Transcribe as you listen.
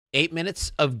8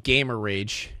 minutes of gamer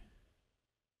rage.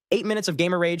 8 minutes of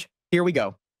gamer rage. Here we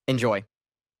go. Enjoy.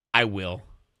 I will.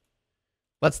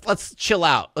 Let's chill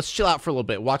out. Let's chill out for a little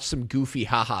bit. Watch some goofy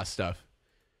haha stuff.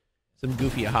 Some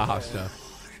goofy haha stuff.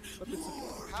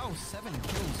 How 7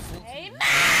 kills? Amen!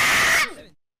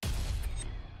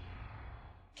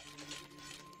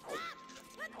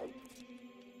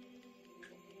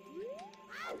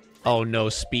 Oh no,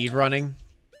 speed running.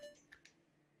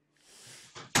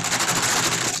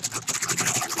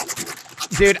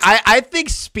 Dude, I think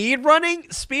speed running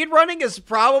is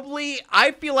probably,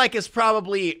 I feel like it's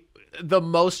probably the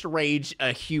most rage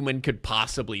a human could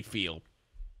possibly feel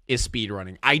is speed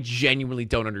running. I genuinely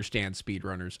don't understand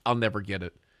speedrunners. I'll never get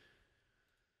it.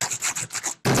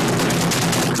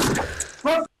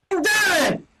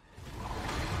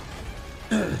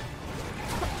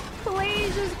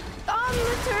 Please just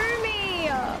return me.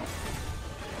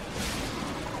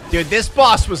 Dude, this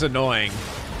boss was annoying.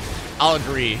 I'll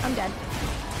agree. I'm dead.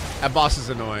 That boss is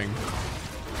annoying.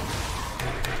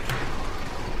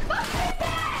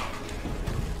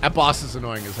 That boss is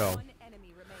annoying as hell.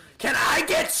 Can I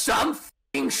get some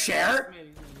f***ing share?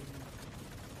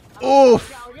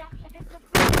 Oof.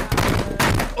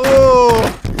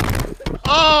 Oh.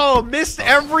 Oh, missed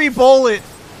every bullet.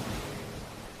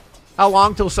 How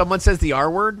long till someone says the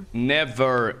R word?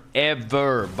 Never,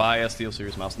 ever buy a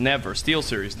SteelSeries mouse. Never.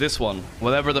 SteelSeries, this one,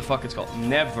 whatever the fuck it's called.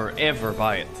 Never, ever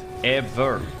buy it.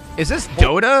 Ever. Is this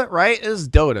Dota, right? This is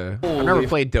Dota. I've never Holy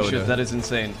played Dota. Shit, that is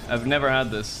insane. I've never had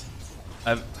this.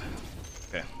 Okay,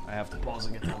 I have to pause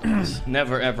and get to this.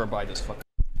 Never, ever buy this fucking...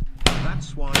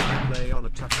 That's why I play on a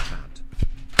touchpad.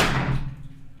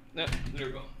 No, there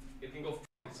you go. It can go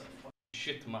f*** itself.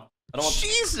 Shit, man. I don't want...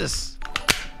 Jesus!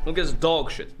 Look at this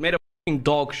dog shit. Made of f***ing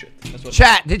dog shit. That's what...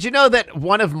 Chat, did you know that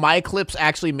one of my clips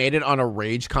actually made it on a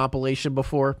Rage compilation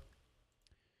before?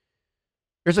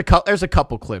 There's a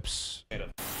couple clips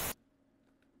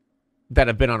that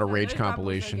have been on a Rage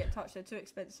compilation. Get touched, they're too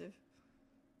expensive.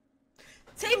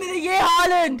 Team of the Year,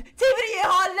 Haaland! Team of the Year,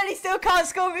 Haaland, and he still can't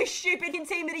score this stupid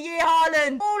Team of the Year,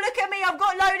 Haaland! Oh, look at me, I've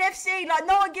got load FC, like,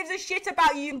 no one gives a shit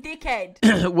about you,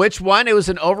 dickhead! Which one? It was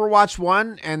an Overwatch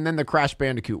one, and then the Crash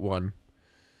Bandicoot one.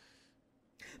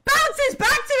 Bounces back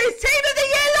to his Team of the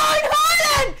Year loan,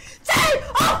 Haaland! Team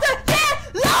of the Year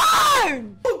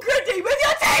loan! Oh, Gritty, with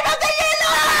your Team of the Year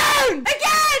loan!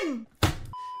 Again!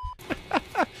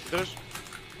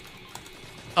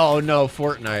 Oh no,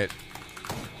 Fortnite.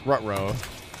 Rutro.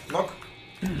 Look.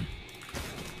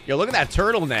 Yo, look at that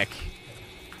turtleneck.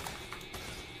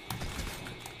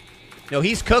 Yo,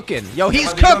 he's cooking. Yo,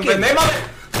 he's cooking.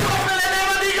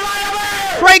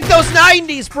 Crank those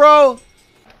 90s, bro.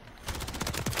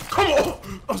 Come on!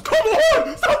 Come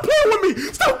on! Stop playing with me!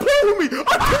 Stop playing with me!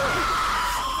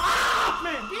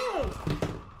 Man, damn!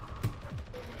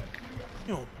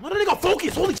 Yo, why don't they go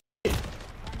focus? Holy shit!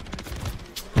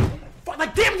 Fuck,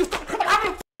 like, damn, you stop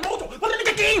having a motor! What a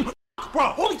nigga game! Bro,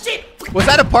 holy shit! Was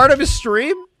that a part of his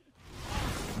stream?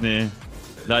 Nah.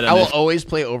 I will always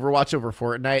play Overwatch over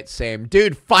Fortnite. Same.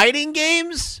 Dude, fighting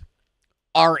games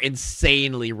are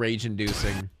insanely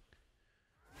rage-inducing.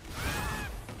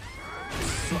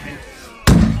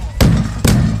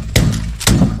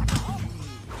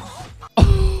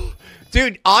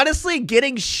 Dude, honestly,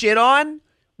 getting shit on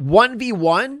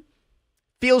 1v1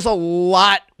 feels a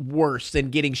lot worse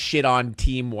than getting shit on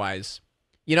team-wise.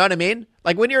 You know what I mean?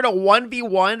 Like, when you're in a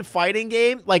 1v1 fighting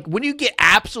game, like, when you get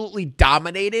absolutely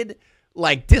dominated,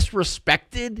 like,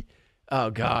 disrespected, oh,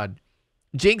 God.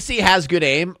 Jinxie has good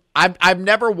aim. I've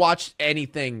never watched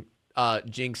anything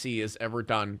Jinxie has ever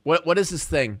done. What is this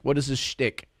thing? What is this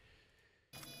shtick?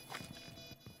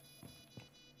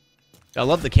 I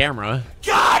love the camera.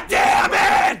 God damn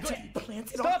it!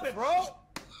 Stop it, bro!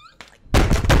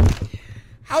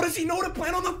 How does he know to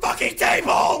plant on the fucking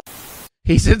table?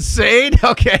 He's insane?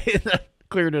 Okay,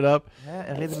 cleared it up.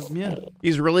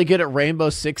 He's really good at Rainbow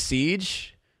Six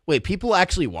Siege. Wait, people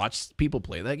actually watch people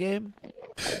play that game?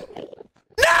 9!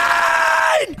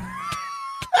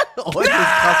 Oh, 9!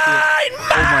 Oh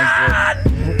my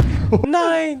god.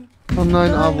 9! Oh,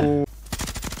 9 abo.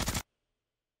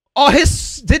 Oh,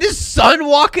 did his son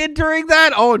walk in during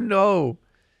that? Oh no.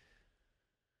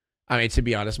 I mean, to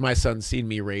be honest, my son's seen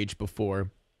me rage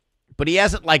before, but he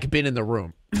hasn't like been in the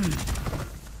room.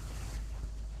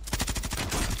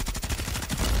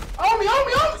 Homie!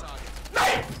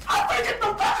 Mate, I'm thinking the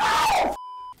fuck out!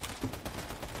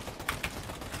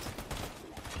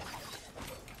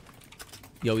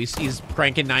 Yo, he's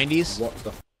cranking 90s. What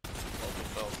the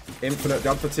infinite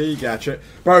gun fatigue, yeah,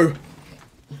 bro.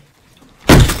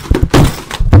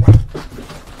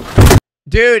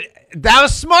 Dude, That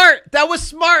was smart. That was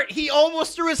smart. He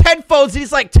almost threw his headphones.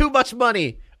 He's like, too much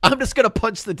money. I'm just going to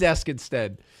punch the desk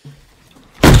instead.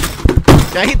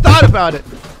 Yeah, he thought about it.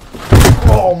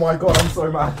 Oh my god, I'm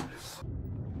so mad.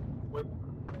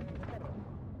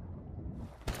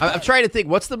 I'm trying to think,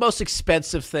 what's the most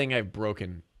expensive thing I've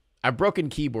broken? I've broken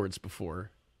keyboards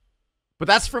before. But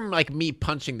that's from, like, me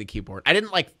punching the keyboard. I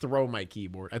didn't, like, throw my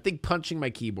keyboard. I think punching my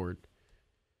keyboard.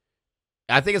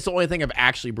 I think it's the only thing I've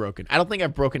actually broken. I don't think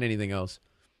I've broken anything else.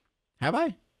 Have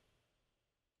I?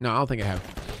 No, I don't think I have.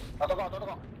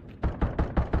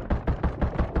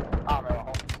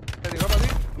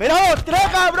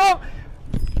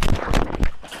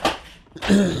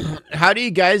 How do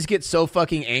you guys get so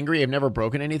fucking angry? I've never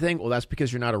broken anything. Well, that's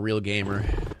because you're not a real gamer,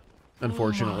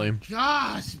 unfortunately. Oh my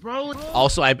gosh, bro.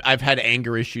 Also, I've had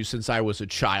anger issues since I was a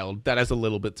child. That has a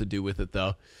little bit to do with it,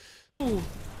 though. Ooh.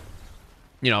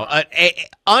 You know,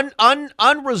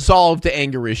 unresolved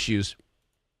anger issues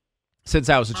since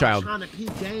I was a child. I'm trying to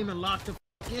keep game and lock the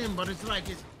in, but it's like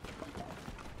it's.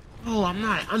 Oh, I'm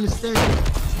not understanding.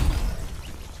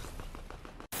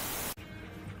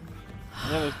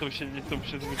 Nie, no to się nie są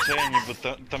przyzwyczajeni, bo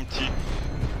tam ci...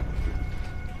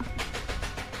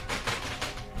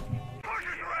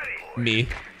 Me.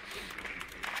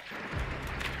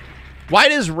 Why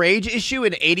does rage issue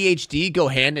and ADHD go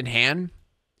hand in hand?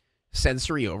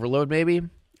 Sensory overload, maybe?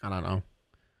 I don't know.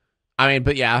 I mean,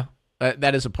 but yeah,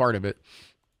 that is a part of it.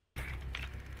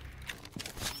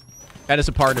 That is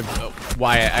a part of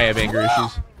why I have anger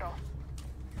issues.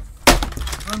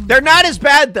 They're not as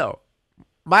bad, though.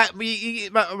 My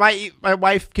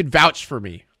wife could vouch for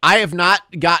me. I have not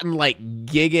gotten, like,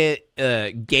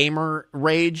 gamer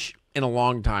rage in a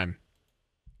long time.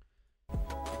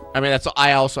 I mean,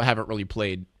 I also haven't really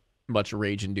played much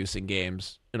rage-inducing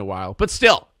games in a while. But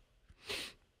still.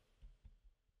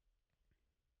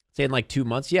 Say in like 2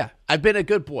 months? Yeah. I've been a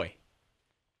good boy.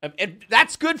 And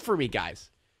that's good for me, guys.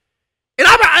 And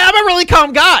I'm a really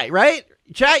calm guy, right?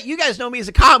 Chat, you guys know me as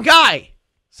a calm guy.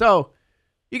 So,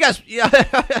 you guys... Yeah.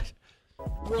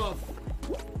 Rough.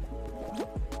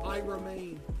 I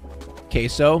remain.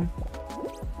 Queso.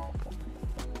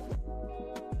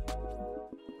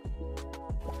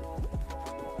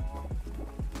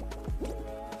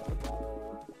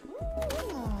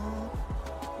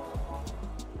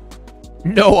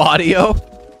 No audio.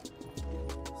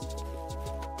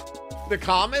 The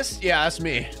calmest? Yeah, that's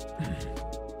me.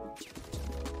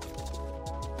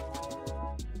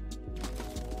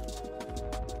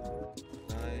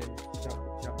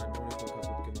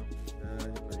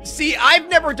 See, I've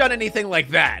never done anything like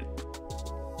that.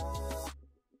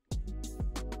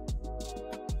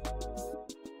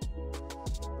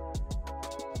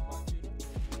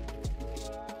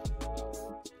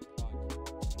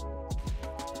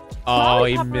 Oh,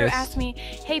 he missed. asked me,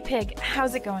 "Hey Pig,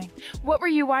 how's it going? What were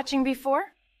you watching before?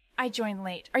 I joined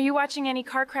late. Are you watching any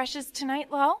car crashes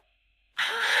tonight, lol?"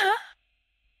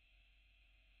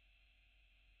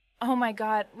 Oh my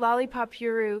god, Lollipop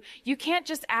Yuru, you can't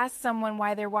just ask someone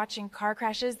why they're watching car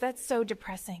crashes. That's so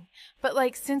depressing. But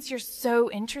like, since you're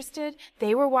so interested,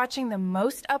 they were watching the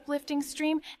most uplifting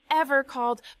stream ever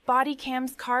called Body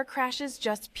Cam's Car Crashes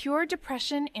Just Pure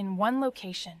Depression in One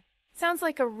Location. Sounds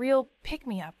like a real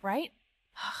pick-me-up, right?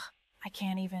 I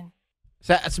can't even.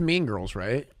 That's Mean Girls,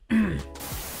 right?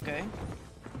 Okay.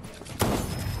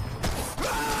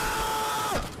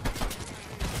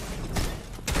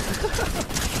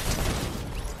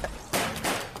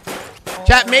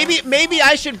 Chat, maybe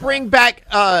I should bring back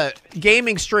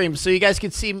gaming streams so you guys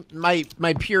can see my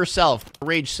pure self,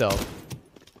 rage self.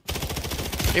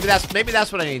 Maybe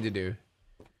that's what I need to do.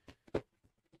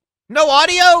 No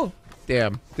audio?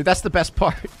 Damn, dude, that's the best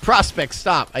part. Prospect,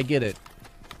 stop. I get it.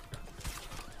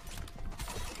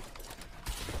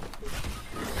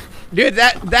 Dude,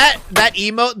 that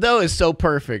emote though is so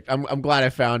perfect. I'm glad I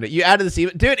found it. You added this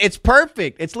emote, dude. It's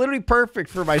perfect. It's literally perfect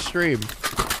for my stream.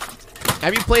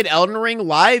 Have you played Elden Ring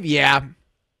live? Yeah.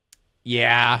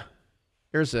 Yeah.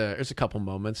 There's a couple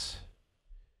moments.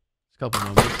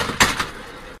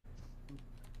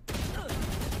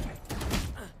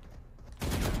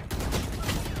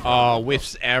 Oh,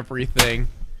 whiffs everything.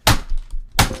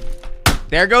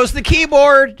 There goes the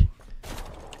keyboard.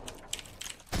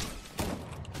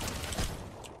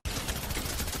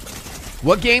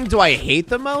 What game do I hate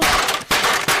the most?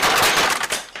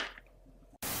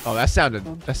 Oh, that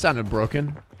sounded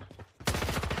broken.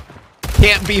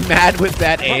 Can't be mad with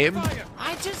that aim.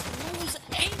 I just lose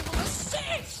aim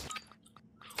assist.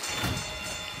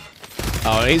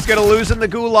 Oh, he's gonna lose in the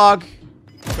gulag.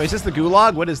 Wait, is this the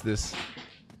gulag? What is this?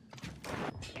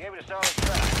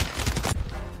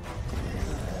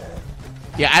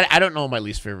 Yeah, I don't know what my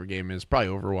least favorite game is. Probably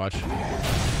Overwatch.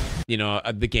 You know,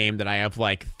 the game that I have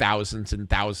like thousands and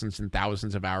thousands and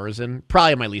thousands of hours in.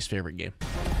 Probably my least favorite game.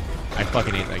 I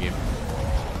fucking hate that game.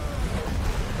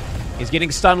 He's getting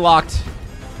stun locked.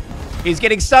 He's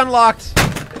getting stun locked.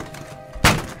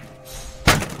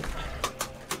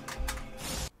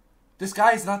 This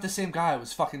guy is not the same guy I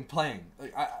was fucking playing.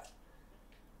 Like,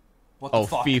 what the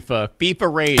fuck? FIFA.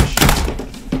 FIFA rage.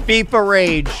 FIFA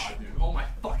rage. Oh my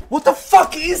fuck. What the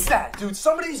fuck is that, dude?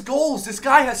 Some of these goals this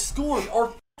guy has scored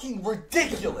are fucking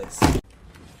ridiculous.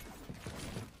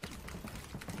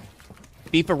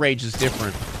 FIFA rage is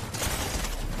different.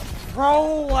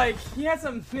 Bro, like, he has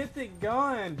a mythic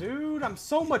gun, dude. I'm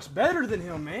so much better than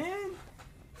him, man.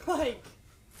 Like...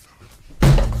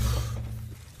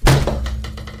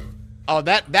 Oh,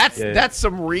 that's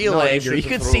some real anger. You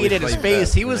could see it in his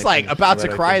face. He was like about to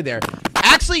cry there.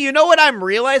 Actually, you know what I'm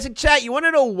realizing, chat? You want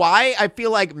to know why I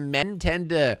feel like men tend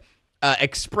to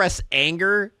express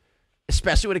anger,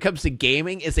 especially when it comes to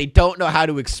gaming, is they don't know how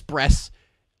to express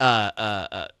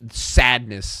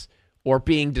sadness or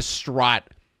being distraught.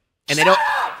 And they don't...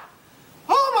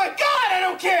 Oh my god, I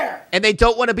don't care! And they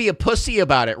don't want to be a pussy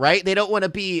about it, right? They don't want to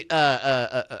be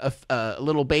a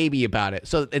little baby about it.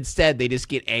 So instead, they just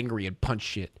get angry and punch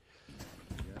shit.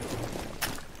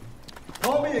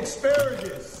 Call me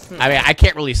asparagus. I mean, I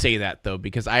can't really say that though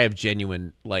because I have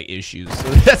genuine like issues. So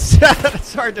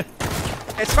that's hard to.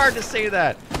 It's hard to say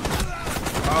that.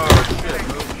 Oh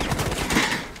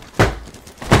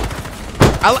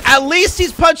shit! At least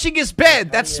he's punching his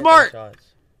bed. That's smart.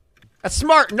 That's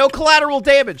smart. No collateral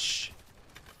damage.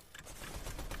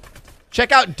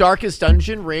 Check out Darkest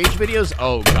Dungeon rage videos.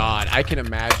 Oh god, I can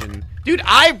imagine. Dude,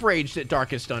 I've raged at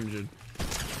Darkest Dungeon.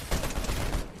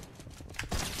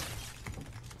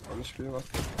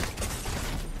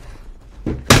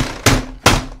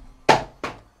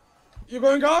 You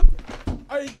going up?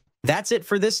 That's it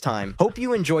for this time. Hope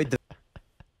you enjoyed the...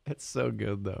 That's so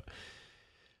good, though.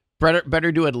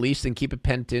 Better do at least than keep it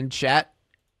pent in, chat.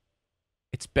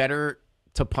 It's better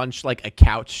to punch, like, a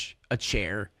couch, a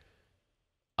chair,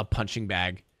 a punching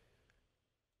bag,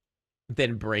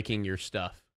 than breaking your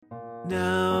stuff.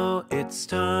 Now it's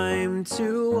time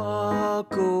to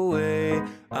walk away.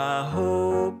 I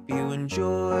hope you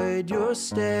enjoyed your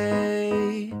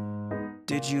stay.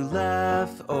 Did you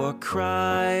laugh or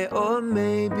cry or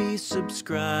maybe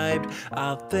subscribed?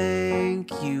 I'll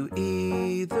thank you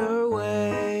either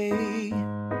way.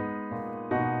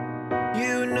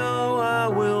 You know I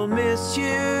will miss you.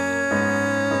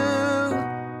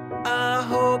 I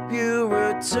hope you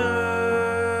return.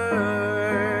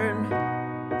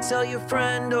 Tell your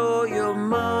friend or your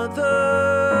mother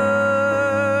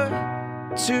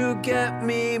to get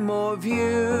me more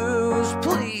views,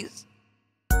 please.